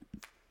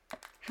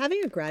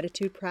Having a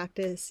gratitude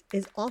practice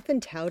is often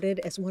touted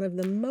as one of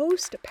the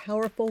most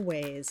powerful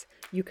ways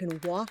you can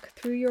walk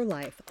through your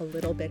life a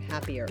little bit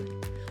happier.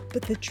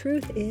 But the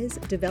truth is,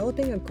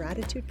 developing a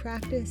gratitude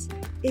practice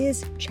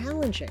is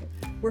challenging.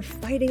 We're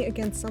fighting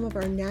against some of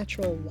our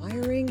natural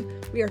wiring.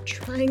 We are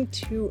trying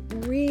to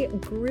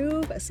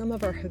re-groove some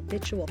of our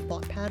habitual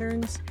thought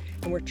patterns,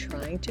 and we're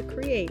trying to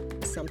create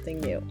something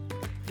new.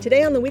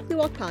 Today on the Weekly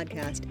Walk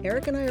podcast,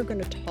 Eric and I are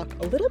going to talk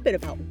a little bit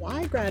about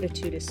why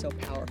gratitude is so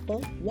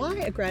powerful, why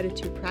a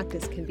gratitude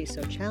practice can be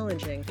so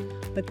challenging,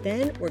 but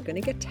then we're going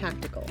to get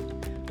tactical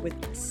with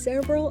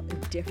several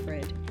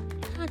different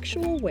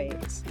actual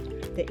ways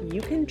that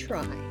you can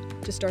try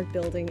to start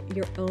building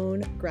your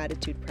own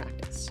gratitude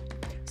practice.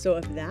 So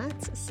if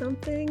that's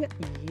something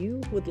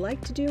you would like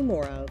to do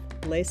more of,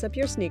 lace up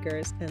your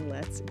sneakers and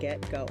let's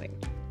get going.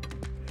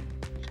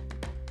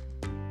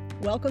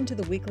 Welcome to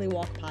the Weekly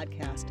Walk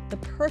podcast, the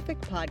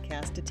perfect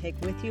podcast to take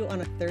with you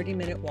on a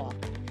 30-minute walk.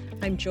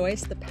 I'm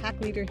Joyce, the pack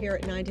leader here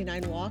at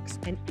 99 Walks,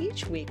 and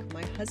each week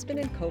my husband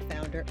and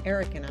co-founder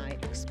Eric and I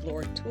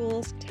explore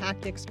tools,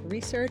 tactics,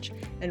 research,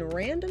 and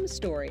random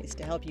stories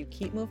to help you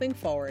keep moving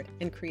forward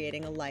and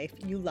creating a life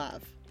you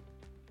love.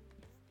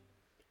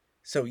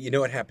 So you know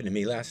what happened to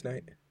me last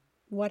night?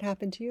 What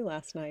happened to you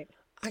last night?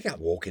 I got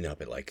woken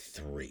up at like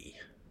 3.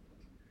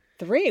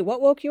 3? What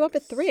woke you up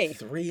at 3?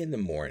 3 in the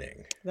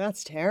morning.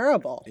 That's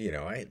terrible. You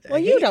know,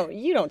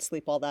 you don't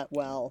sleep all that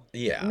well.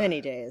 Yeah.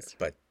 Many days.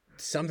 But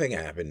something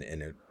happened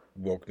and it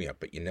woke me up.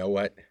 But you know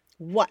what?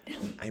 What?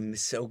 I'm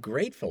so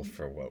grateful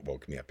for what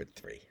woke me up at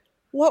 3.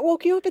 What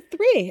woke you up at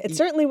 3? It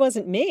certainly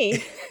wasn't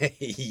me.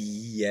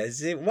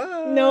 Yes, it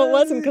was. No, it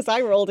wasn't, because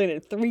I rolled in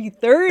at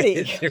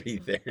 3:30.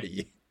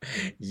 3:30.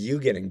 You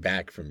getting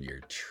back from your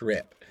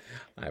trip.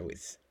 I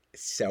was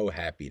so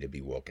happy to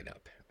be woken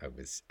up. I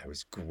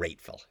was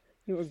grateful.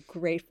 You were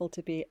grateful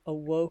to be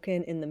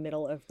awoken in the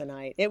middle of the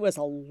night. It was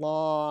a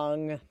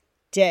long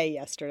day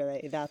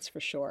yesterday, that's for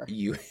sure.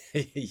 You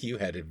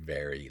had a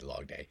very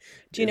long day.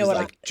 Do you know what?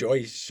 Like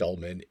Joyce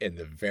Shulman in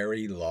the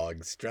very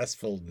long,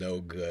 stressful,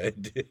 no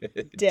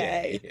good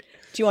day.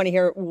 Do you want to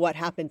hear what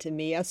happened to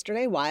me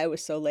yesterday? Why I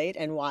was so late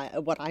and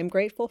what I'm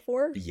grateful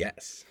for?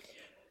 Yes.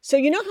 So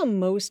you know how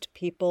most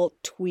people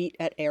tweet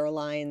at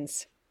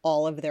airlines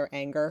all of their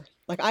anger?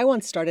 Like I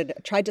once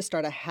tried to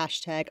start a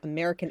hashtag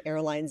American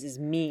Airlines is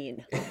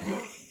mean.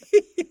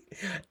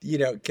 You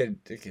know,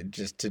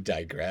 just to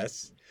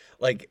digress,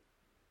 like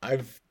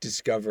I've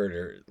discovered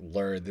or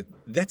learned that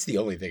that's the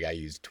only thing I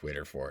use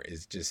Twitter for,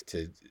 is just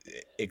to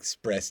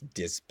express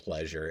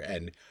displeasure.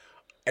 And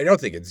I don't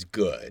think it's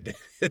good.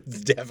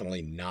 It's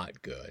definitely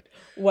not good.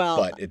 Well,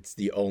 but it's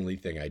the only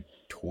thing I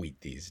tweet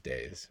these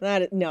days.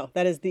 That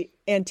is the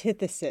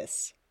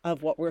antithesis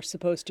of what we're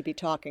supposed to be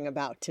talking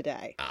about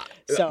today.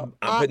 So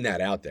I'm putting that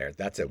out there.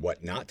 That's a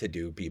what not to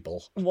do,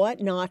 people. What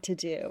not to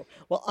do.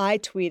 Well, I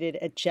tweeted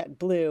at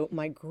JetBlue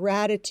my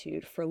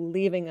gratitude for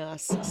leaving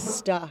us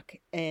stuck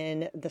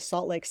in the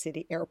Salt Lake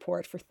City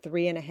airport for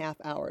 3.5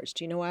 hours.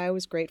 Do you know why I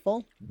was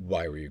grateful?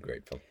 Why were you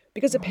grateful?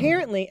 Because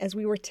apparently, as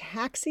we were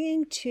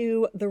taxiing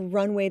to the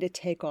runway to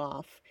take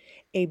off,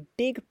 a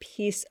big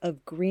piece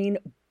of green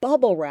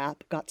bubble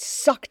wrap got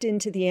sucked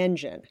into the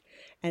engine.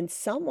 And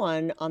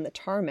someone on the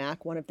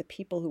tarmac, one of the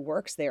people who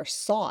works there,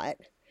 saw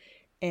it,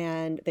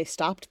 and they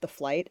stopped the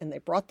flight and they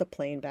brought the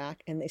plane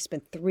back, and they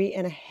spent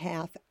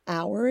 3.5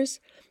 hours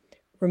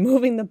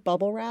removing the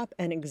bubble wrap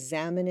and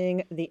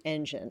examining the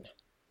engine.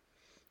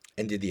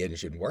 And did the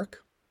engine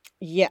work?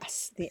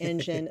 Yes, the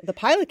engine. The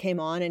pilot came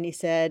on and he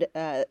said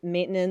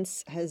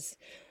maintenance has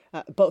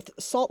both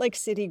Salt Lake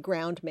City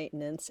ground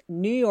maintenance,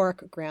 New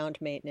York ground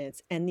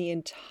maintenance, and the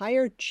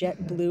entire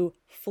JetBlue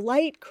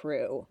flight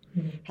crew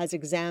has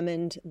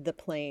examined the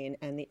plane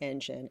and the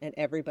engine, and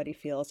everybody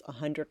feels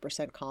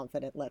 100%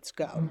 confident. Let's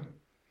go.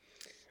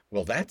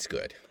 Well, that's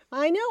good.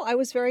 I know. I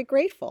was very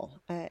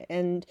grateful.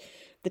 And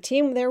the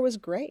team there was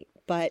great.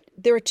 But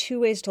there are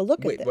two ways to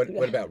look at this.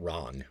 What about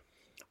Ron?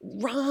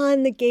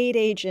 Ron, the gate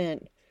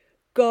agent.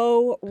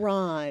 Go,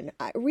 Ron.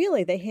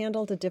 Really, they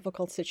handled a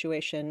difficult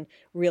situation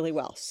really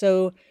well.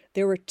 So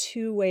there were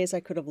two ways I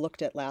could have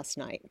looked at last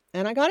night.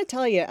 And I got to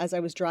tell you, as I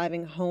was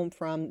driving home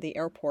from the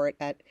airport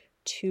at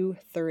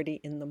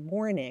 2:30 in the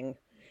morning,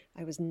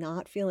 I was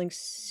not feeling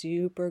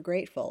super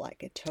grateful.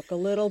 Like it took a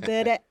little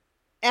bit of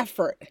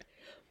effort.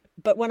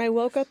 But when I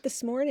woke up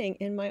this morning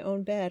in my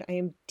own bed, I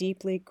am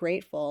deeply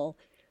grateful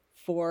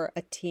for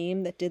a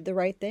team that did the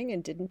right thing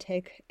and didn't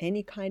take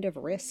any kind of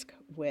risk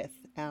with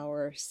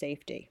our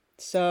safety.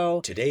 So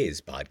today's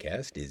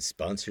podcast is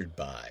sponsored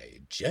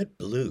by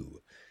JetBlue,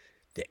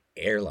 the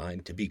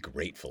airline to be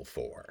grateful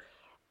for.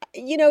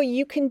 You know,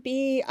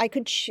 I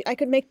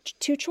could make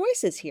two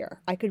choices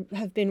here. I could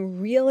have been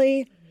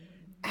really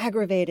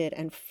aggravated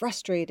and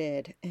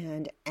frustrated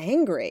and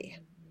angry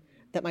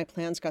that my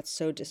plans got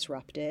so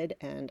disrupted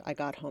and I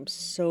got home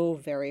so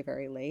very,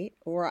 very late.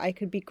 Or I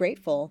could be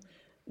grateful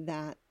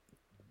that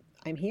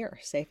I'm here,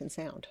 safe and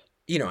sound.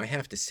 You know, I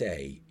have to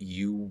say,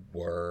 you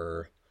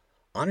were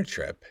on a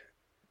trip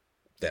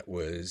that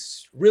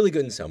was really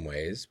good in some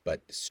ways,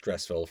 but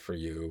stressful for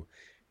you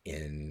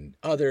in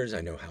others.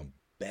 I know how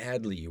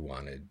badly you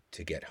wanted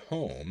to get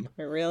home.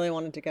 I really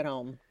wanted to get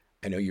home.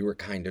 I know you were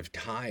kind of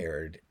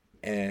tired,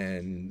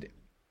 and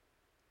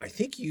I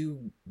think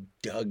you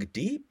dug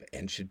deep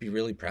and should be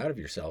really proud of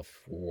yourself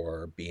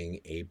for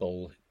being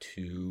able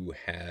to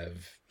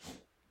have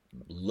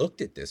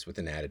looked at this with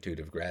an attitude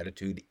of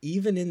gratitude,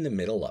 even in the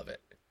middle of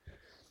it.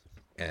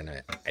 And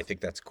I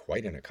think that's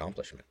quite an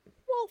accomplishment.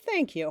 Well,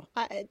 thank you.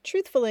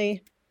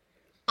 Truthfully,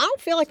 I don't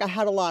feel like I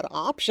had a lot of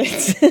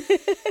options.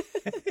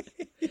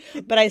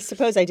 But I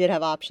suppose I did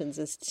have options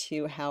as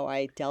to how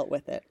I dealt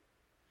with it.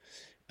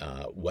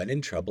 When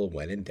in trouble,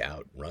 when in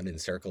doubt, run in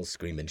circles,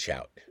 scream and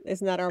shout.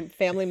 Isn't that our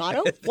family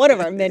motto? One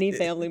of our many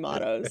family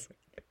mottos.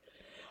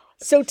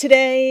 So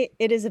today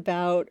it is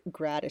about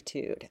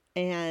gratitude.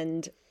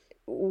 And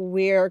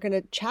we're going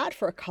to chat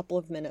for a couple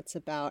of minutes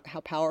about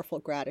how powerful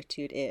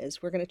gratitude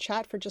is. We're going to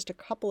chat for just a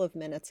couple of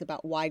minutes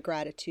about why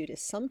gratitude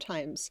is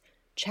sometimes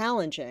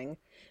challenging.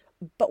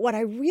 But what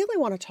I really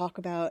want to talk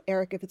about,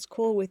 Eric, if it's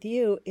cool with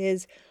you,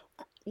 is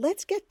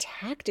let's get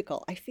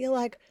tactical. I feel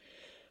like,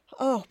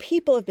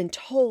 people have been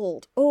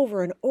told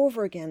over and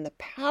over again the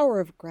power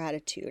of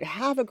gratitude,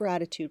 have a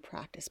gratitude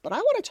practice. But I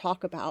want to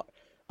talk about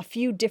a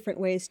few different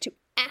ways to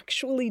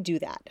actually do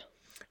that.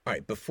 All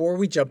right, before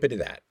we jump into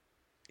that,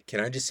 can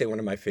I just say one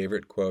of my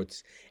favorite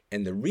quotes?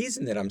 And the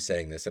reason that I'm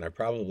saying this, and I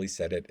probably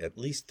said it at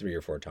least 3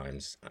 or 4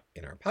 times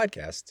in our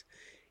podcast,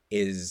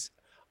 is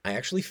I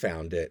actually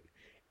found it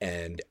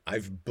and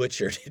I've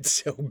butchered it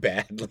so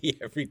badly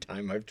every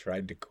time I've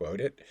tried to quote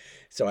it.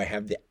 So I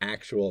have the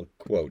actual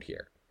quote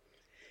here.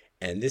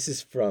 And this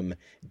is from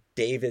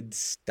David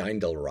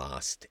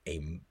Steindl-Rast,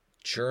 a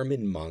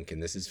German monk,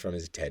 and this is from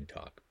his TED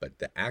Talk. But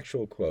the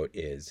actual quote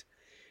is,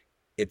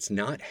 "It's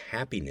not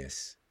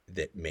happiness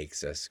that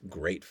makes us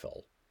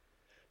grateful,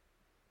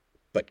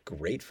 but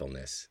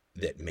gratefulness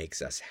that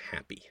makes us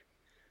happy."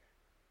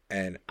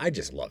 And I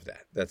just love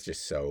that. That's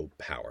just so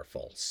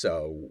powerful.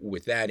 So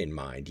with that in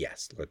mind,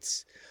 yes,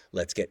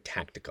 let's get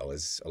tactical,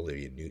 as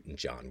Olivia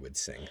Newton-John would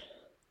sing.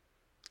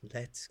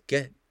 Let's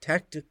get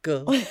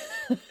tactical.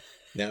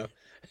 No?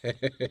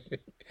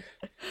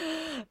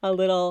 A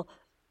little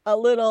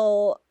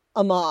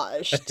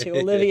homage to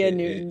Olivia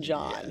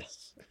Newton-John,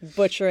 Yes.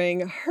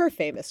 butchering her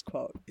famous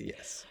quote.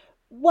 Yes.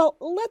 Well,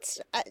 let's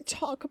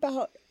talk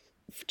about,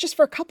 just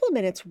for a couple of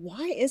minutes,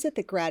 why is it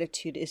that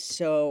gratitude is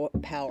so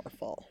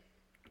powerful?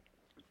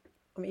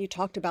 I mean, you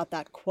talked about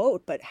that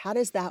quote, but how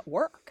does that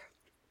work?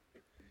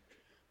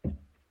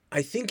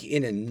 I think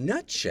in a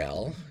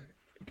nutshell,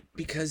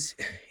 because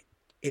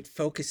it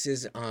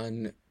focuses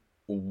on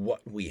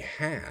what we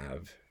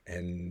have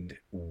and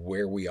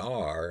where we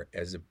are,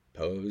 as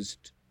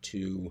opposed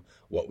to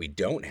what we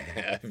don't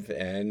have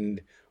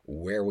and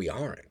where we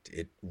aren't.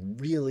 It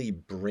really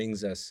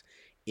brings us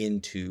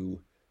into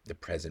the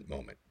present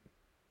moment.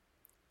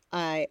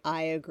 I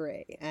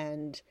agree.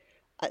 And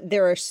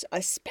there are,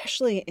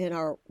 especially in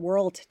our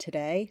world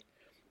today,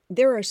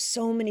 there are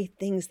so many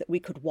things that we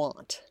could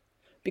want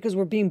because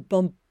we're being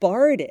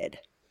bombarded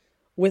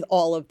with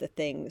all of the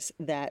things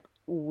that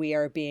we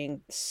are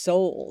being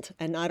sold.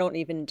 And I don't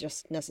even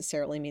just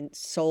necessarily mean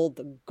sold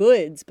the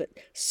goods, but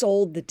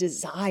sold the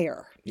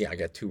desire. Yeah, I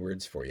got 2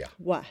 words for you.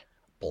 What?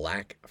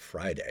 Black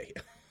Friday.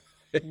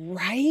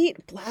 Right?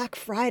 Black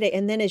Friday.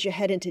 And then as you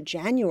head into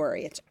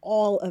January, it's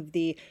all of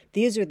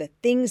these are the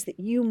things that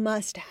you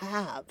must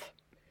have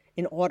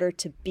in order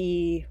to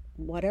be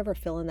whatever,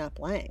 fill in that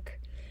blank.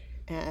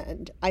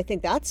 And I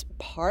think that's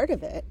part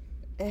of it.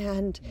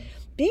 And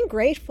being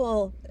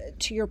grateful,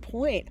 to your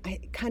point,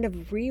 kind of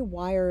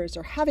rewires,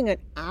 or having an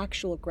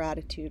actual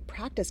gratitude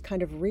practice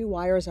kind of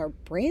rewires our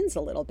brains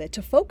a little bit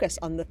to focus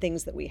on the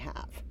things that we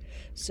have.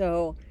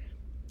 So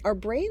our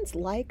brains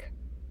like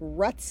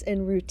ruts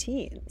and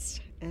routines,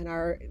 and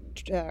our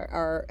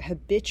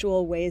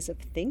habitual ways of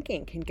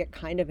thinking can get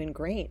kind of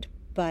ingrained.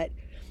 But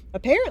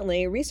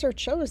apparently, research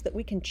shows that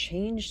we can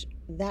change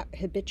that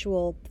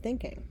habitual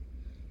thinking.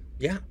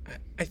 Yeah,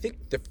 I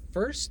think the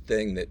first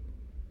thing that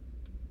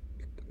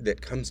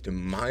comes to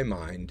my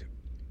mind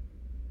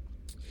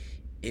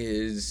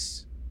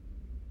is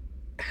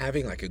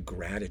having like a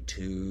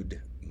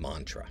gratitude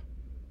mantra.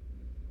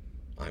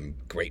 I'm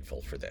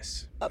grateful for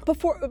this.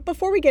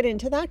 Before we get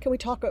into that, can we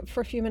talk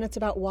for a few minutes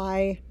about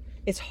why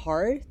it's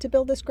hard to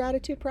build this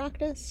gratitude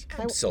practice?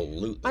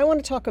 Absolutely. I want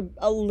to talk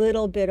a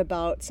little bit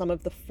about some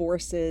of the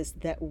forces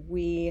that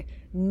we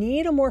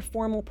need a more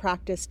formal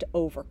practice to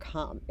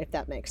overcome, if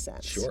that makes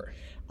sense. Sure.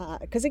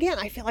 Because again,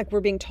 I feel like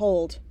we're being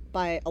told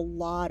by a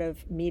lot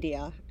of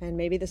media, and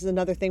maybe this is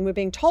another thing we're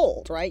being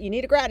told, right? You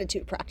need a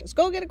gratitude practice.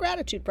 Go get a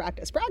gratitude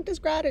practice. Practice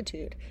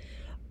gratitude.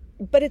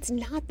 But it's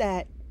not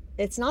that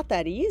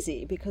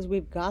easy, because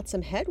we've got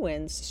some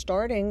headwinds,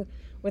 starting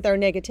with our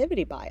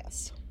negativity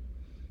bias.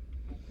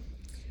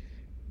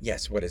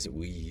 Yes, what is it?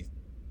 We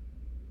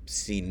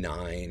see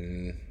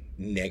 9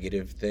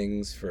 negative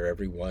things for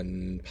every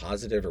 1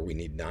 positive, or we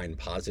need 9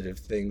 positive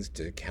things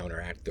to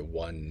counteract the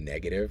 1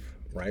 negative,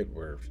 right?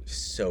 We're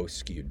so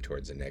skewed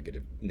towards a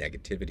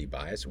negativity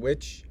bias,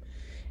 which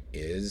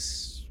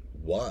is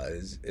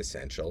was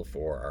essential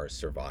for our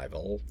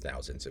survival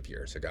thousands of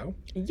years ago.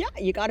 Yeah,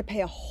 you got to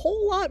pay a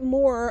whole lot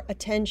more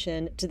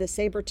attention to the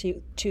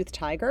saber-toothed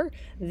tiger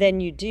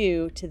than you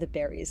do to the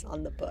berries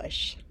on the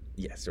bush.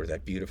 Yes, or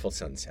that beautiful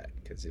sunset,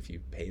 because if you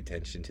pay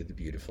attention to the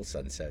beautiful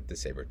sunset, the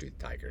saber-toothed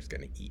tiger is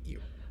going to eat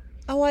you.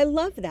 Oh, I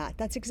love that.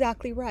 That's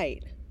exactly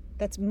right.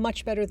 That's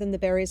much better than the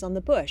berries on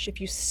the bush. If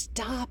you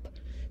stop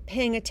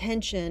paying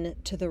attention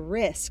to the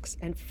risks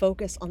and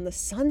focus on the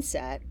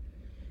sunset,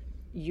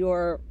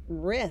 your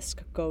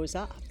risk goes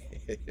up.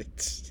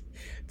 It's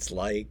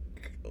like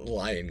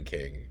Lion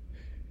King.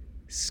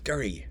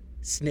 Scurry,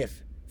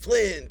 sniff,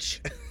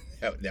 flinch.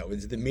 That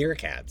was the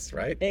meerkats,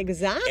 right?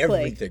 Exactly.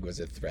 Everything was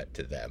a threat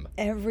to them.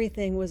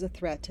 Everything was a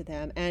threat to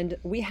them. And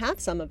we have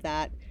some of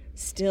that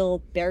still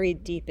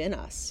buried deep in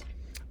us.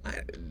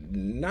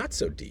 Not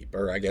so deep,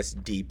 or I guess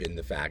deep in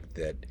the fact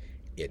that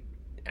it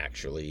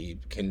actually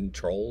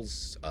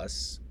controls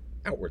us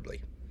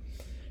outwardly.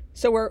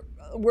 So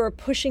we're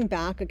pushing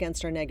back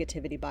against our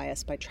negativity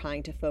bias by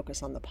trying to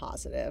focus on the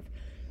positive.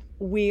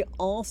 We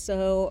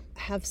also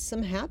have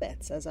some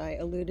habits, as I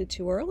alluded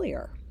to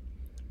earlier.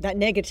 That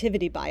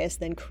negativity bias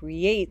then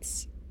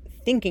creates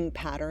thinking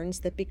patterns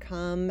that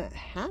become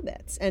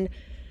habits. And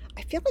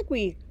I feel like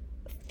we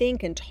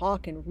think and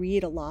talk and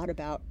read a lot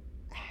about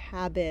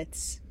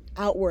habits,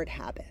 outward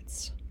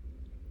habits,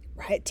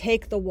 right?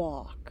 Take the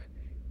walk,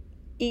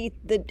 eat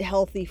the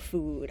healthy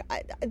food,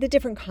 the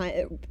different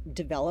kind,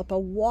 develop a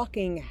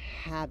walking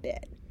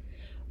habit.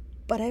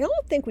 But I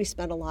don't think we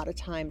spend a lot of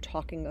time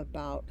talking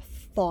about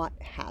thought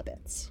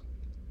habits.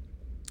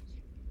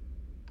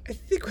 I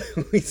think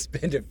we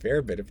spend a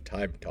fair bit of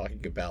time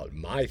talking about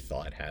my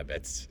thought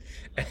habits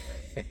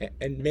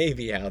and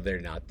maybe how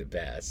they're not the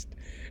best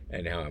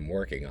and how I'm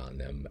working on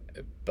them.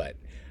 But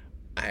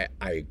I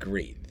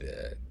agree.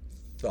 The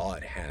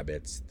thought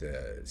habits,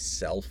 the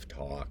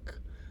self-talk,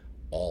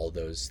 all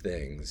those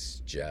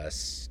things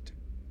just,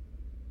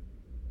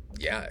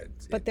 yeah.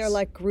 But they're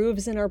like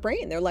grooves in our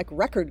brain. They're like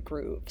record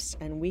grooves.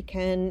 And we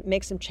can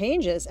make some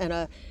changes. And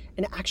an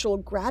actual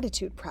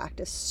gratitude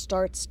practice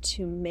starts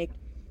to make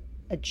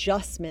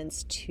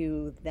adjustments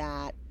to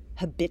that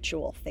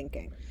habitual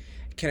thinking.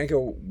 Can I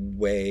go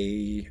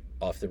way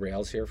off the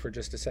rails here for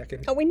just a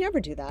second? Oh, we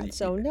never do that,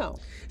 so no.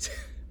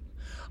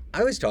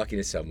 I was talking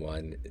to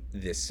someone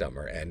this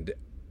summer, and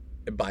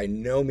by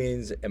no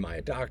means am I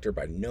a doctor,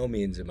 by no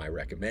means am I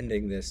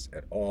recommending this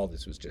at all.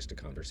 This was just a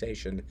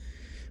conversation.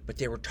 But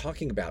they were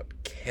talking about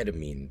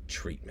ketamine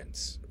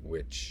treatments,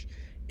 which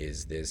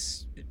is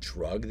this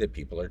drug that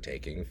people are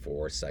taking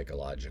for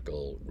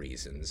psychological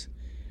reasons.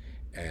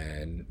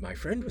 And my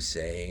friend was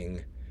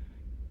saying,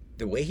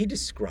 the way he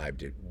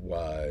described it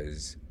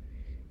was,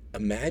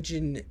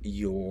 imagine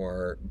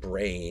your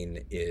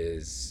brain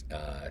is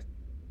a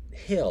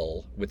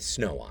hill with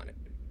snow on it,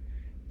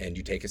 and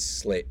you take a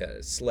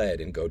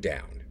sled and go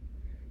down.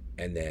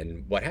 And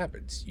then what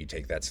happens? You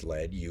take that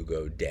sled, you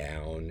go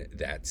down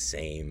that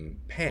same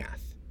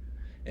path.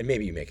 And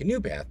maybe you make a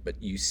new path,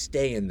 but you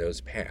stay in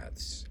those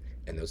paths.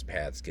 And those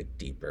paths get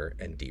deeper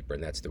and deeper,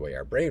 and that's the way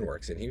our brain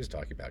works. And he was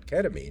talking about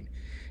ketamine.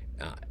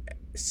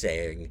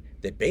 Saying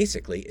that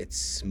basically it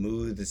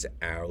smooths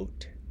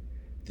out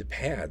the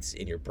paths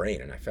in your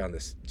brain. And I found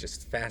this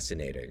just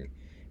fascinating.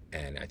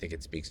 And I think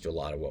it speaks to a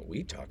lot of what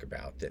we talk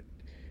about, that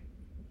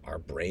our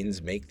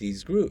brains make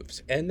these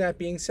grooves. And that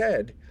being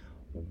said,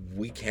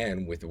 we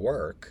can, with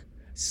work,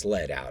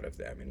 sled out of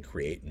them and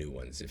create new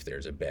ones if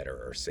there's a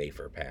better or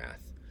safer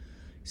path.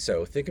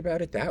 So think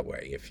about it that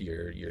way. If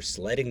you're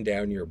sledding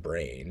down your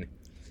brain,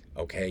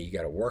 okay, you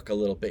got to work a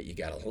little bit. You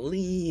got to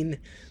lean.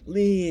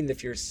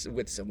 If you're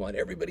with someone,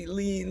 everybody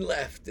lean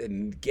left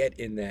and get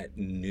in that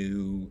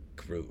new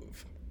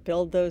groove.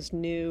 Build those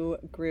new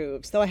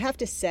grooves. Though I have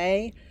to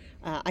say,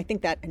 I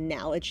think that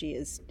analogy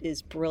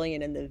is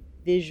brilliant, and the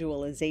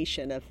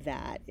visualization of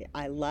that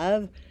I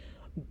love.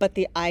 But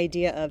the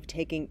idea of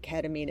taking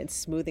ketamine and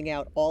smoothing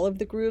out all of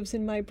the grooves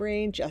in my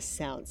brain just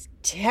sounds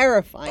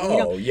terrifying.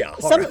 Oh, yeah,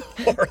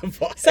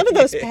 horrifying. Some of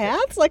those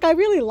paths, like I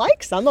really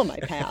like some of my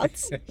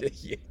paths.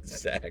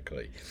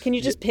 Exactly. Can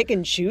you just pick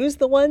and choose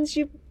the ones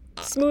you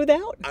smooth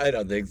out? I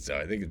don't think so.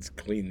 I think it's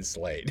clean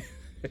slate.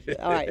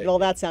 All right. Well,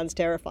 that sounds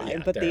terrifying.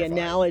 Yeah, but terrifying.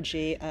 The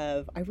analogy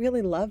of, I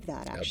really love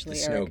that, actually,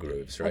 the snow Eric.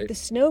 grooves, right? Of the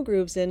snow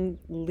grooves, and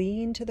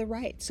lean to the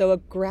right. So a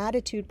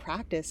gratitude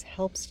practice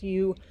helps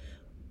you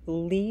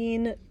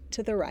lean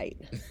to the right.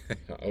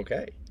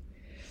 Okay.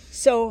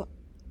 So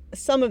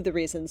some of the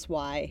reasons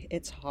why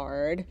it's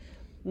hard.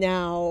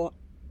 Now,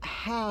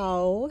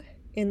 how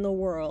in the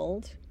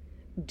world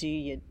do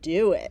you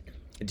do it?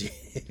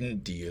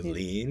 Do you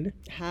lean?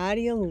 How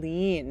do you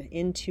lean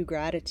into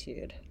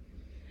gratitude?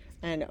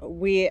 And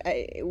we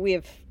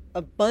have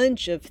a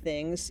bunch of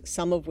things,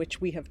 some of which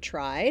we have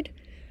tried,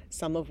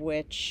 some of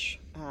which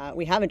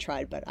we haven't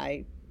tried, but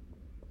I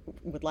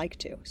would like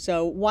to.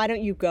 So why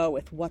don't you go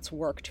with what's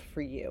worked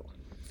for you?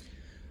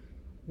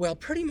 Well,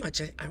 pretty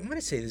much, I want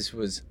to say this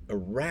was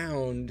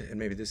around, and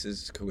maybe this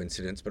is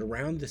coincidence, but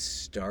around the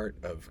start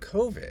of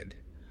COVID,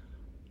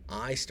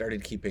 I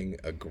started keeping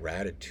a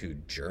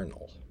gratitude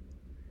journal.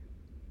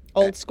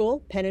 Old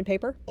school, pen and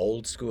paper?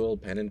 Old school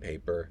pen and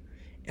paper.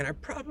 And I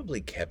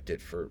probably kept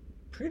it for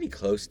pretty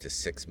close to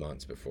 6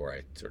 months before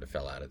I sort of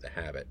fell out of the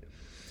habit.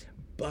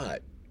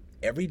 But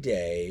every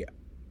day,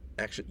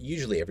 actually,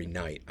 usually every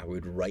night, I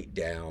would write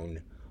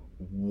down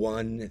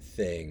one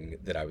thing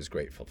that I was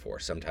grateful for.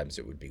 Sometimes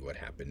it would be what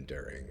happened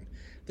during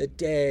the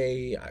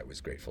day. I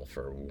was grateful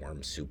for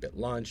warm soup at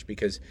lunch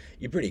because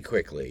you pretty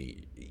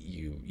quickly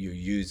you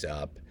use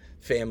up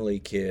family,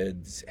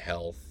 kids,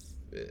 health,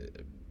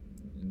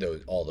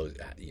 those all those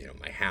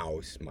my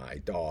house, my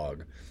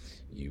dog.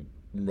 You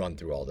run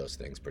through all those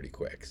things pretty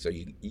quick. So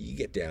you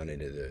get down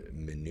into the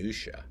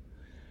minutia.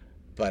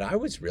 But I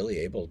was really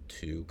able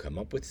to come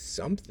up with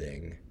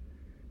something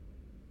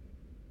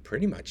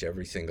pretty much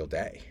every single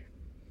day.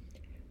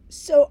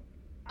 So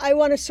I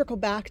want to circle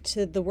back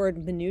to the word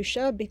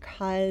minutia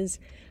because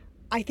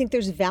I think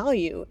there's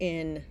value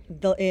in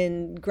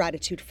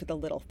gratitude for the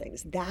little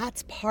things.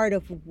 That's part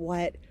of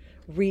what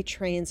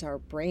retrains our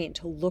brain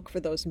to look for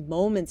those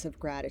moments of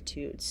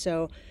gratitude.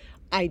 So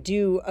I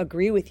do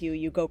agree with you.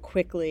 You go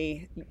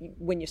quickly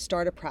when you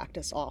start a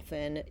practice.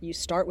 Often you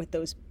start with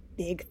those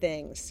big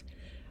things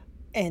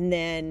and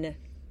then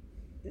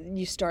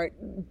you start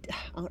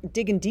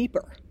digging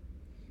deeper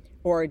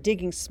or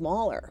digging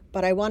smaller.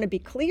 But I want to be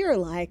clear,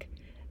 like,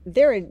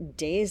 there are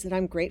days that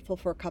I'm grateful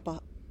for a cup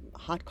of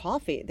hot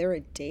coffee. There are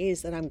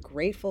days that I'm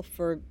grateful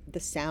for the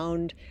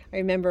sound. I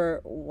remember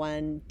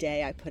one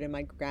day I put in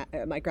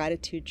my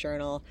gratitude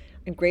journal,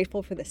 I'm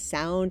grateful for the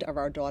sound of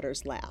our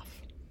daughter's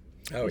laugh.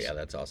 Oh, yeah,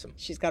 that's awesome.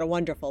 She's got a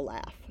wonderful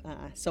laugh.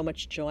 So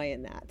much joy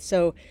in that.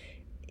 So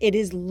it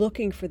is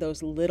looking for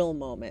those little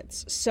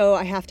moments. So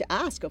I have to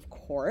ask, of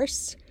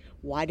course,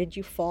 why did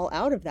you fall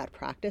out of that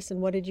practice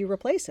and what did you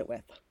replace it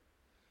with?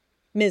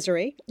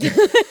 Misery.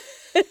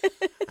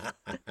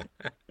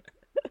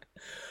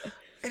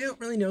 I don't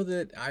really know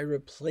that I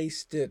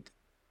replaced it.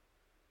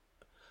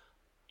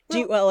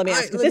 Let me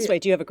ask it this way.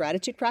 Do you have a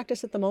gratitude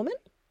practice at the moment?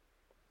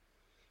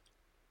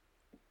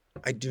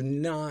 I do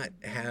not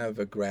have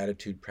a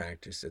gratitude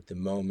practice at the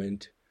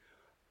moment,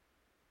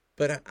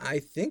 but I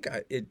think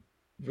it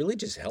really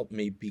just helped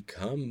me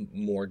become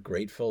more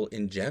grateful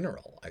in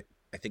general. I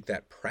think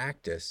that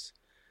practice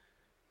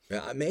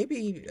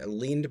maybe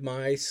leaned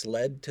my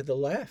sled to the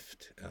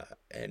left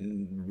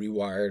and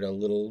rewired a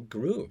little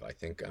groove. I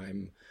think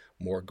I'm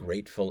more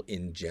grateful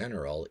in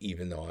general,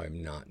 even though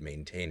I'm not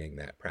maintaining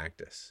that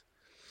practice.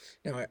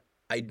 Now,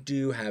 I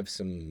do have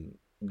some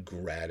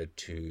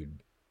gratitude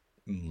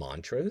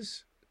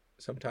mantras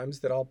sometimes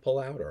that I'll pull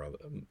out, or a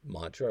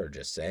mantra, or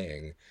just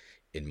saying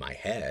in my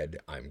head,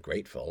 I'm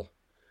grateful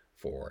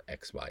for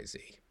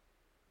XYZ.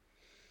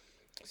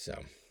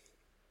 So.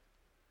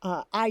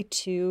 I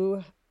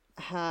too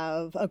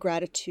have a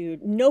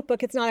gratitude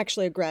notebook. It's not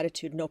actually a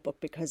gratitude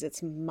notebook because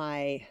it's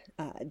my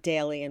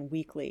daily and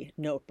weekly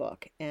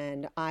notebook.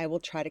 And I will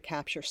try to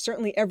capture,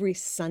 certainly every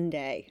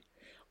Sunday,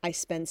 I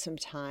spend some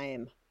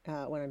time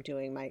when I'm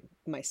doing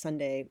my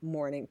Sunday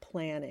morning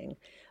planning.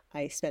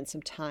 I spend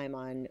some time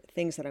on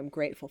things that I'm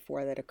grateful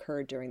for that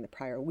occurred during the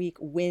prior week,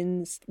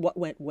 wins, what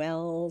went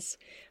wells.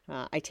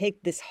 I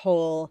take this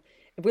whole,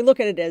 if we look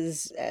at it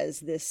as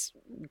this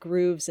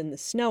grooves in the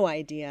snow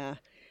idea,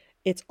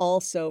 it's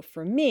also,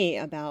 for me,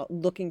 about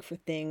looking for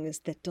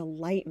things that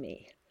delight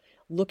me,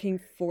 looking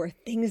for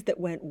things that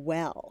went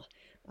well.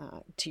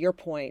 To your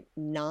point,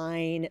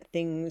 9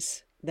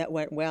 things that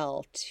went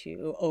well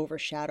to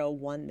overshadow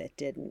one that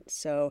didn't.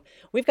 So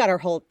we've got our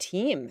whole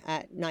team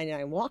at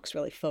 99 Walks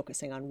really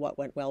focusing on what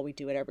went well. We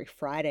do it every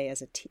Friday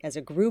as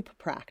a group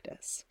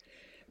practice.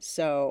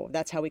 So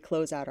that's how we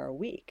close out our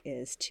week,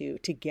 is to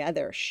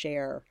together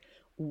share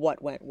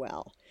what went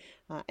well.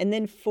 And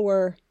then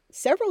for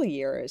several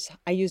years,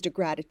 I used a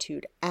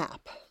gratitude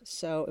app.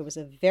 So it was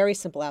a very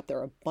simple app. There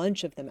are a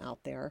bunch of them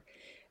out there.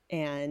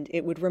 And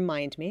it would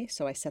remind me.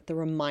 So I set the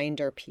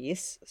reminder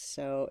piece.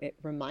 So it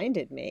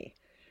reminded me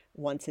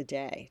once a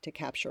day to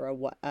capture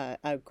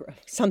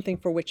something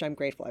for which I'm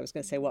grateful. I was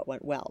going to say what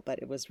went well, but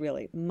it was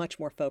really much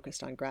more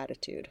focused on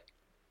gratitude.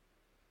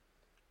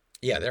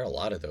 Yeah, there are a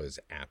lot of those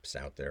apps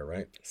out there,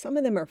 right? Some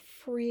of them are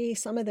free.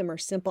 Some of them are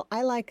simple.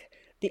 I like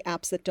the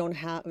apps that don't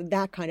have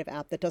that kind of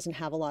app that doesn't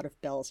have a lot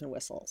of bells and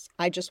whistles.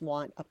 I just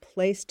want a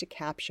place to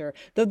capture,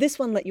 though this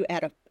one let you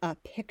add a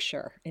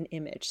picture, an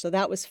image. So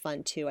that was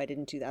fun too. I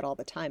didn't do that all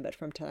the time, but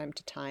from time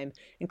to time,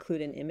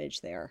 include an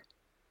image there.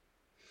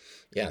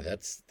 Yeah,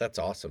 that's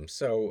awesome.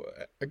 So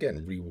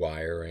again,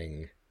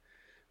 rewiring,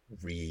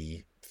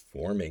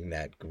 reforming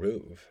that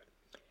groove.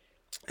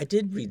 I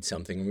did read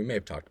something, and we may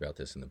have talked about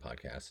this in the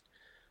podcast,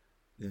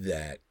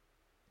 that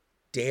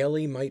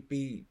daily might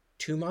be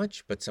too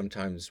much, but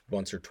sometimes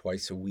once or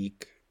twice a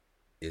week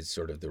is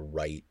sort of the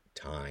right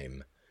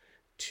time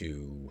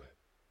to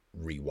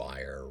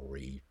rewire,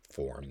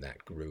 reform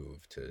that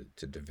groove,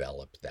 to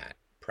develop that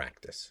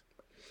practice.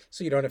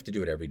 So you don't have to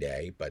do it every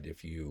day, but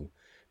if you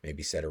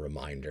maybe set a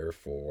reminder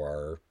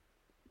for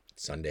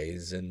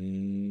Sundays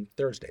and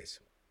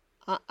Thursdays.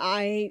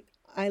 I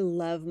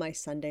love my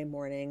Sunday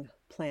morning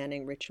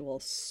planning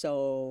rituals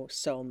so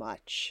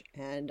much.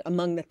 And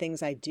among the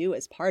things I do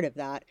as part of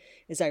that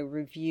is I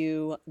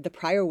review the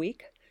prior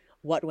week,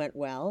 what went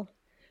well.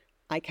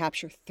 I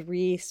capture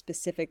 3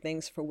 specific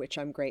things for which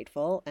I'm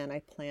grateful, and I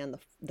plan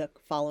the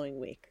following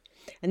week.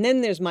 And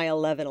then there's my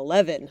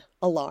 11:11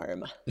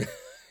 alarm.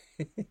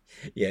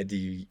 Yeah, do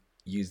you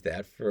use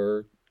that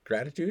for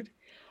gratitude?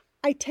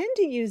 I tend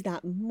to use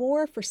that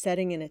more for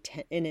setting an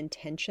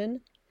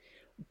intention,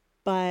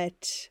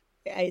 but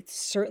it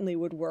certainly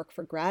would work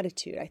for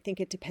gratitude. I think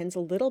it depends a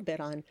little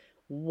bit on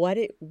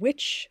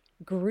which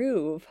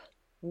groove,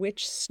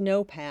 which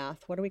snow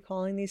path, what are we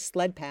calling these?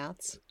 Sled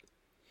paths?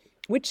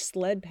 Which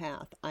sled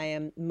path I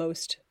am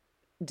most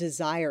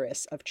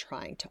desirous of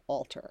trying to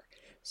alter.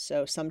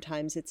 So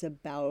sometimes it's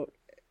about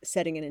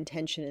setting an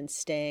intention and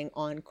staying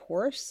on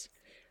course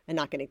and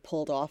not getting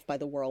pulled off by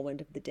the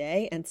whirlwind of the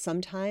day. And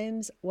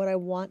sometimes what I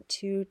want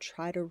to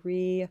try to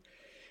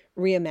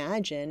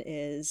reimagine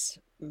is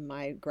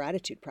my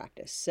gratitude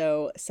practice.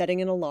 So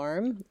setting an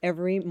alarm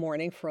every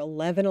morning for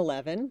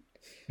 11:11,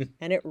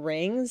 and it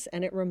rings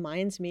and it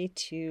reminds me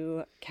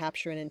to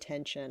capture an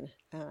intention.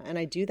 And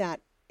I do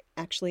that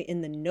actually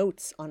in the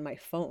notes on my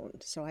phone.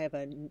 So I have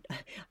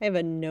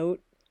a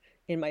note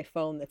in my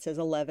phone that says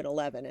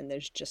 11:11, and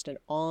there's just an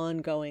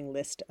ongoing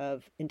list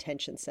of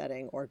intention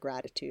setting or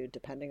gratitude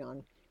depending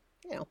on,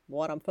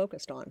 what I'm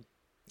focused on.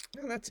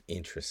 Well, that's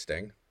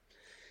interesting.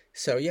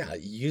 So yeah,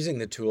 using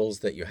the tools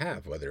that you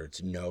have, whether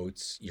it's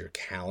notes, your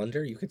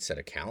calendar, you could set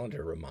a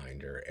calendar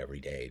reminder every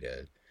day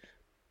to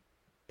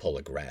pull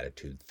a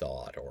gratitude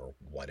thought or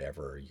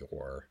whatever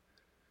your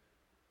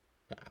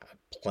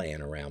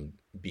plan around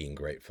being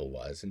grateful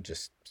was, and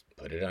just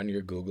put it on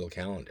your Google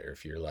Calendar.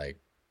 If you're like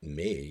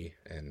me,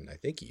 and I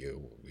think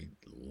we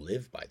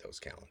live by those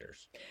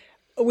calendars.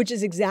 Which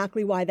is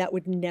exactly why that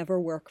would never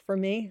work for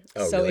me.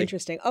 Oh, So really?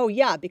 interesting. Oh,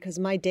 yeah, because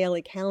my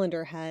daily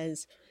calendar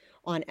has,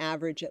 on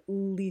average, at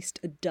least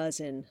a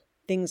dozen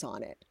things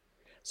on it.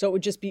 So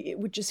it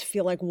would just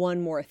feel like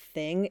one more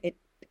thing.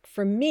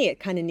 For me, it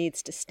kind of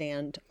needs to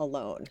stand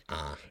alone.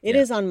 It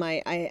Yeah. is on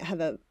I have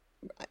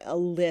a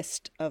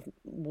list of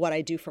what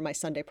I do for my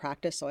Sunday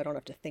practice, so I don't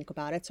have to think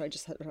about it. So I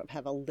just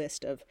have a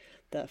list of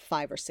the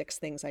 5 or 6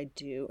 things I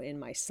do in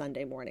my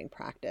Sunday morning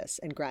practice,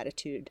 and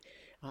gratitude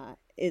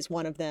is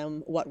one of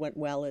them. What went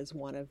well is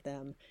one of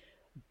them.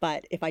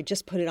 But if I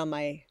just put it on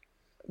my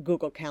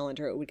Google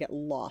Calendar, it would get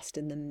lost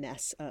in the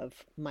mess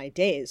of my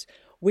days,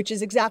 which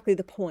is exactly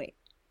the point.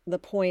 The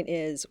point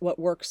is what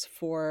works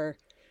for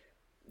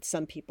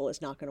some people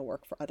is not going to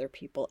work for other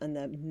people. And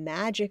the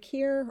magic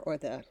here, or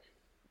the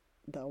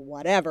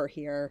whatever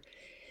here,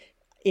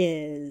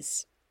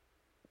 is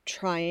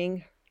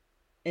trying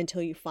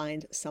until you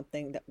find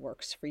something that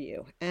works for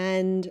you,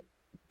 and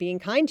being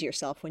kind to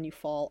yourself when you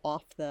fall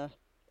off the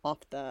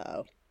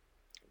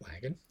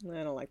Wagon.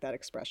 I don't like that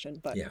expression,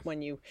 but Yeah.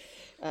 when you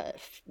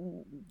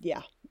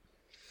yeah.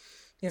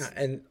 Yeah,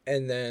 and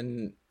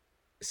then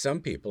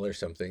some people are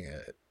something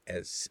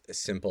as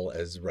simple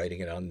as writing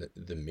it on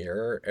the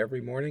mirror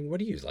every morning. What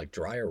do you use, like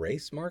dry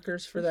erase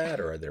markers for that,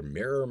 or are there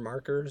mirror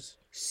markers?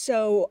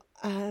 So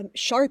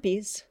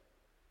Sharpies,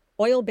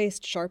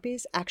 oil-based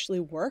Sharpies actually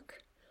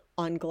work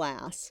on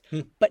glass,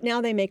 but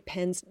now they make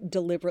pens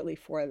deliberately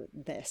for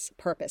this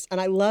purpose. And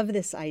I love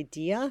this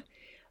idea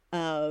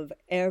of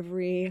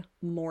every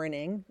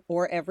morning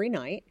or every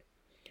night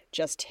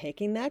just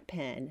taking that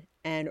pen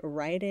and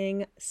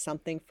writing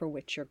something for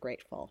which you're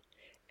grateful.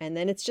 And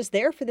then it's just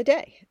there for the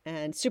day,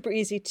 and super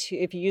easy to,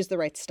 if you use the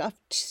right stuff,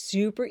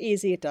 super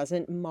easy. It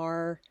doesn't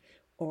mar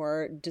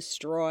or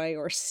destroy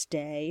or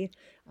stay.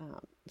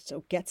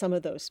 So get some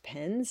of those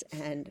pens,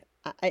 and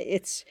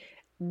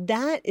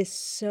that is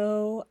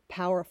so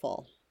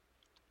powerful.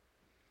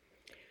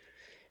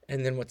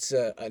 And then what's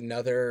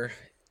another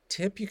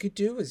tip you could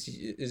do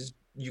is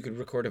you could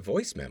record a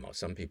voice memo.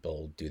 Some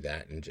people do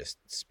that and just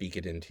speak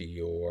it into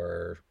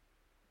your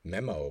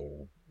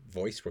memo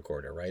voice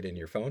recorder right in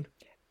your phone.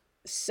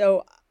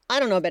 So I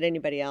don't know about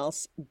anybody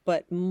else,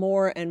 but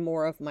more and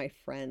more of my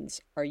friends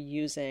are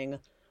using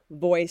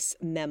voice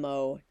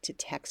memo to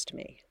text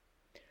me.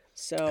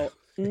 So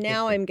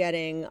now I'm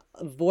getting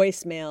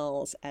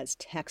voicemails as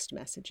text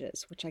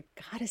messages, which I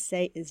gotta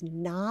say is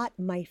not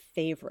my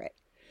favorite,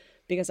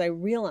 because I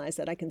realize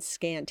that I can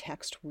scan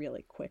text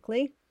really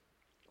quickly.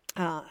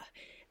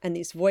 And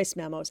these voice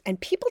memos, and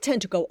people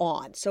tend to go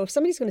on. So if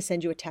somebody's going to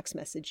send you a text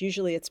message,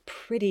 usually it's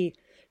pretty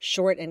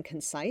short and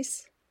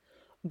concise.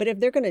 But if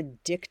they're going to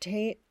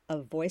dictate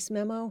a voice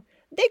memo,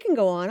 they can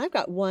go on. I've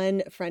got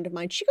one friend of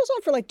mine, she goes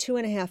on for like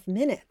 2.5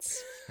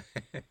 minutes.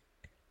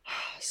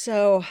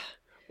 So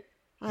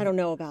I don't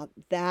know about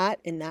that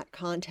in that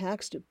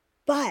context,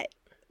 but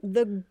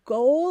the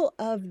goal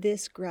of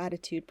this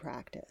gratitude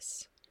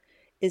practice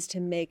is to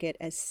make it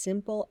as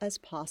simple as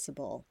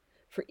possible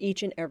for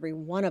each and every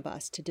one of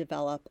us to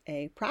develop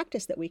a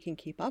practice that we can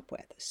keep up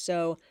with.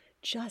 So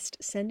just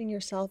sending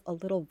yourself a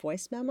little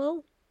voice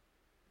memo.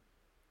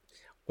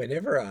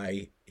 Whenever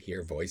I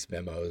hear voice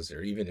memos,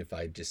 or even if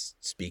I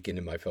just speak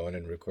into my phone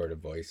and record a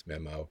voice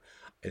memo,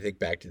 I think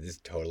back to this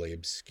totally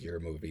obscure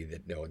movie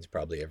that no one's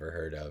probably ever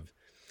heard of,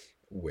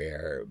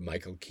 where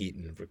Michael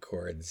Keaton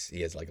records,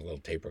 he has like a little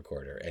tape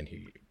recorder and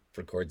he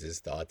records his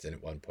thoughts. And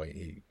at one point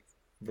he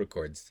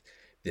records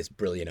this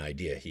brilliant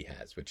idea he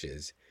has, which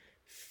is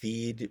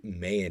feed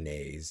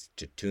mayonnaise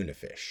to tuna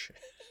fish.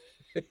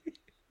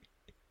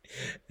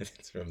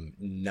 It's from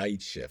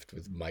Night Shift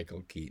with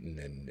Michael Keaton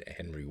and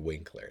Henry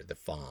Winkler. The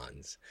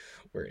Fonz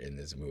were in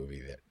this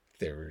movie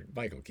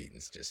Michael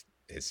Keaton's just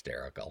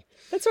hysterical.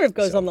 That sort of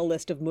goes on the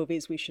list of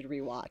movies we should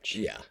rewatch.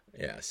 Yeah.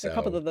 So a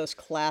couple of those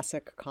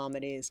classic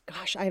comedies.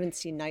 Gosh, I haven't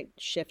seen Night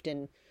Shift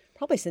in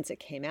probably since it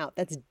came out.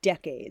 That's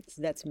decades.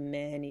 That's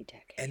many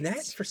decades. And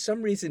that, for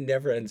some reason,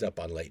 never ends up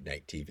on late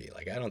night TV.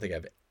 Like, I don't think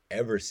I've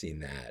ever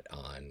seen that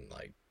on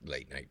like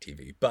late night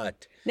TV.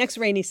 But next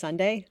rainy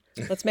Sunday,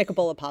 let's make a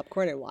bowl of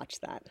popcorn and watch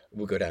that.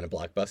 We'll go down to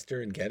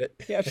Blockbuster and get it.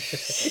 Yep.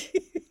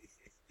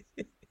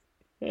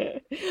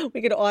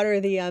 We could order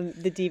the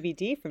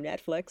DVD from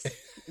Netflix.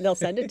 They'll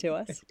send it to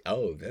us.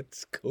 Oh,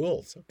 that's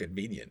cool. So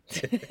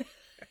convenient.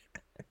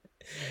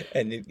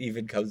 And it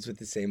even comes with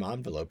the same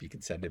envelope. You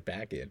can send it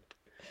back in.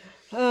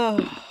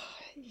 Oh,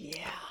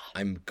 yeah.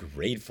 I'm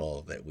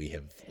grateful that we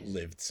have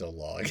lived so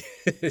long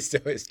so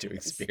as to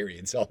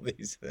experience all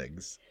these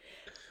things.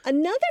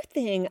 Another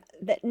thing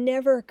that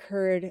never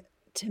occurred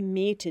to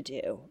me to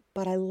do,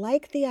 but I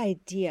like the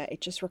idea.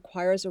 It just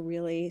requires a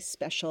really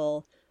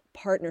special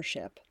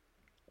partnership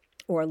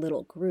or a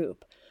little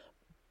group.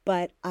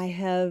 But I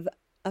have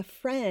a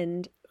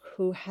friend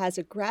who has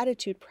a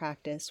gratitude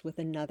practice with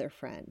another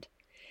friend.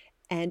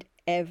 And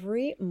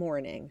every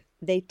morning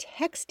they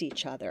text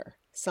each other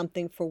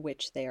something for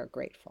which they are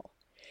grateful.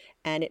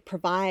 And it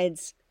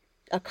provides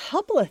a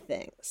couple of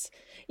things.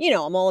 You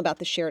know, I'm all about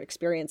the shared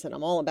experience and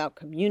I'm all about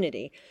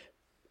community.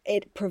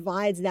 It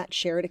provides that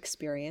shared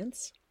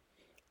experience.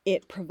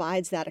 It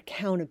provides that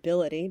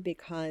accountability,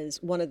 because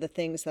one of the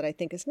things that I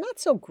think is not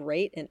so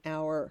great in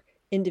our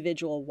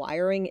individual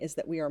wiring is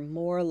that we are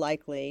more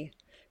likely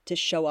to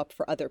show up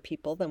for other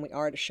people than we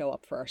are to show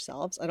up for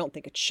ourselves. I don't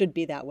think it should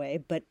be that way,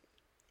 but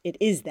it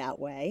is that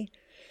way.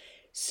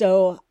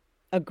 So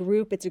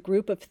it's a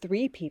group of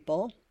 3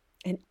 people,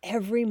 and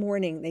every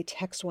morning they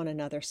text one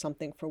another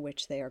something for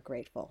which they are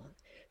grateful.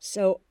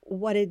 So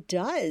what it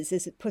does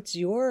is it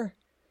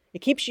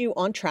keeps you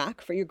on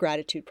track for your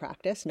gratitude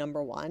practice,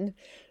 number 1.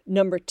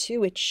 Number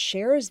 2, it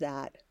shares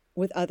that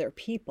with other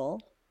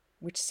people,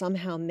 which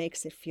somehow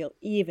makes it feel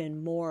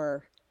even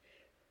more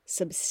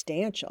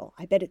substantial.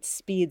 I bet it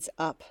speeds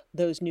up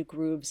those new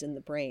grooves in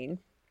the brain.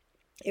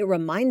 It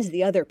reminds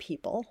the other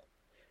people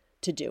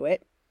to do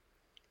it.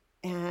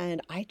 And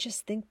I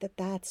just think that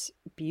that's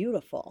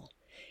beautiful.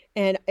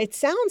 And it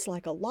sounds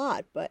like a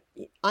lot, but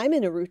I'm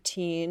in a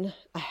routine,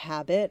 a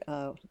habit,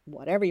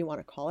 whatever you want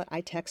to call it.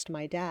 I text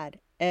my dad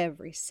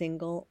every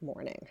single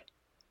morning.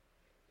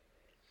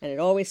 And it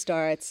always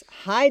starts,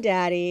 "Hi,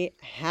 Daddy,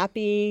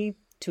 happy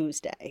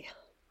Tuesday."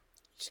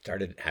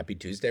 Started Happy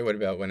Tuesday? What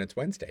about when it's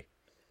Wednesday?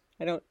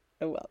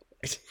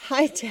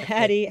 Hi,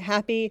 Daddy,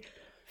 happy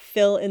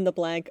fill in the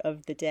blank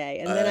of the day.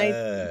 And then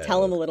I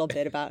tell him a little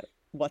bit about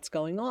what's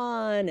going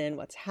on and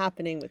what's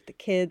happening with the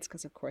kids,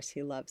 because of course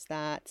he loves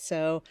that.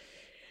 So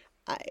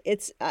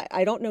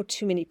I don't know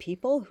too many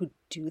people who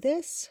do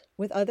this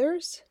with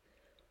others,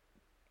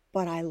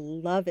 but I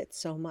love it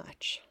so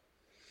much.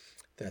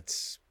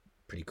 That's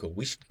pretty cool.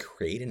 We should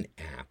create an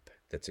app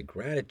that's a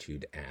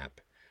gratitude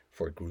app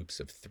for groups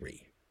of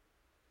 3.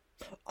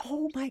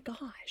 Oh my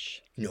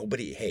gosh.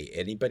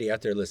 Anybody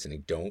out there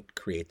listening, don't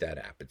create that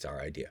app. It's our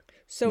idea.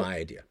 It's my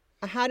idea.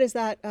 How is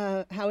that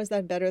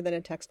better than a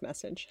text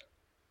message?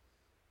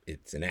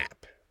 It's an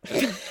app.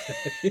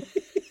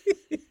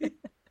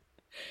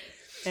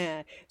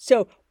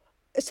 So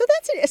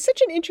that's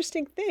such an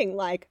interesting thing.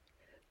 Like,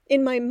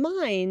 in my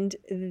mind,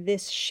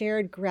 this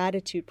shared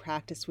gratitude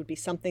practice would be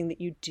something that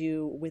you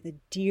do with a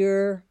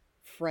dear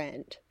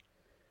friend.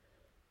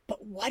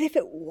 But what if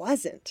it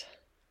wasn't?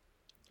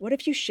 What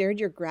if you shared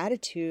your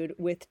gratitude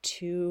with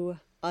 2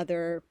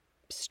 other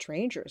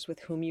strangers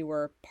with whom you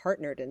were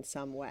partnered in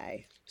some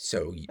way?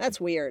 So that's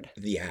weird.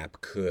 The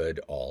app could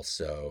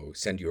also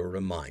send you a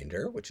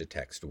reminder, which a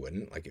text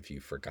wouldn't, like if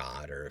you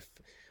forgot or if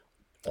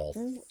all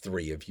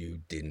 3 of you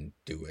didn't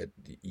do it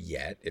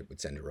yet, it would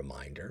send a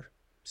reminder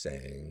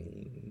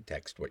saying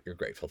text what you're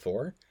grateful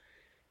for.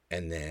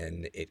 And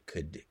then it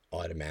could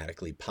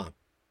automatically pop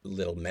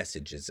little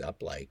messages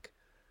up like,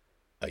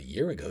 "A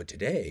year ago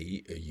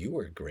today, you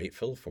were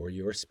grateful for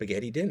your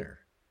spaghetti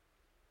dinner."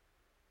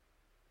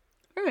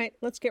 All right,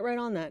 let's get right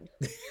on that.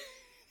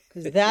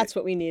 Because that's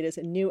what we need, is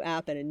a new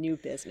app and a new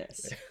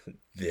business.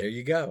 There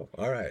you go.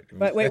 All right.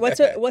 But wait, what's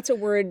a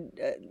word,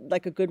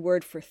 like a good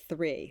word for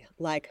 3?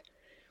 Like,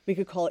 we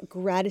could call it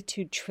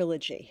gratitude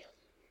trilogy.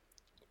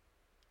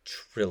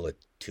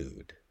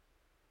 Trilitude.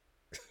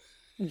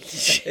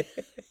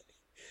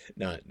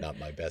 Not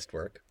my best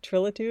work.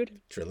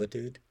 Trilitude?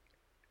 Trilitude.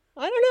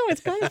 I don't know.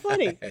 It's kind of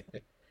funny.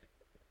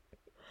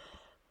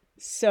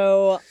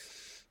 So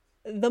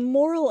The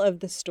moral of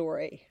the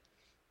story,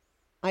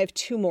 I have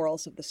two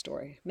morals of the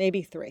story,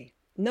 maybe three.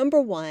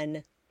 Number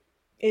one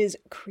is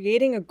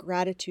creating a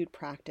gratitude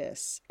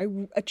practice,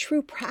 a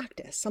true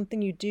practice,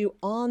 something you do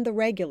on the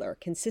regular,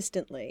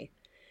 consistently,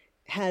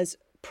 has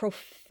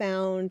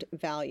profound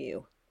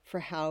value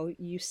for how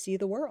you see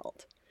the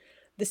world.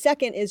 The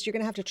second is you're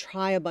going to have to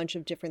try a bunch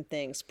of different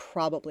things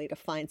probably to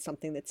find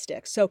something that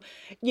sticks. So,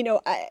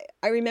 I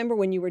remember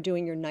when you were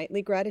doing your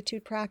nightly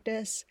gratitude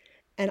practice,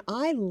 and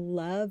I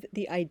love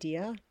the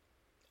idea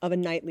of a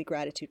nightly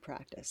gratitude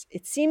practice.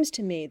 It seems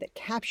to me that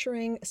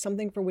capturing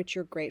something for which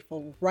you're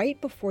grateful right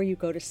before you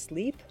go to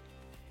sleep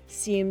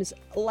seems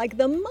like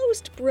the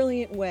most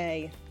brilliant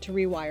way to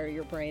rewire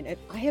your brain. And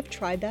I have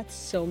tried that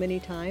so many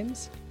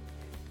times,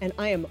 and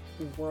I am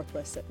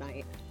worthless at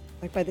night.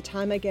 Like by the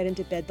time I get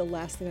into bed, the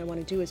last thing I want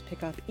to do is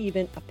pick up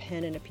even a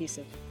pen and a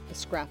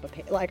scrap of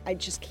paper. Like I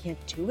just can't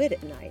do it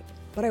at night,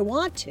 but I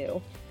want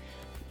to.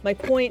 My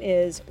point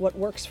is, what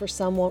works for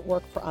some won't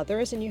work for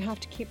others, and you have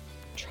to keep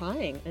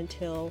trying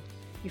until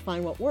you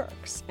find what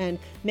works. And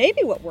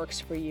maybe what works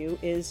for you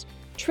is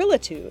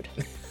Trilitude.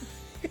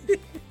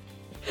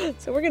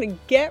 So we're going to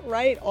get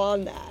right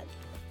on that.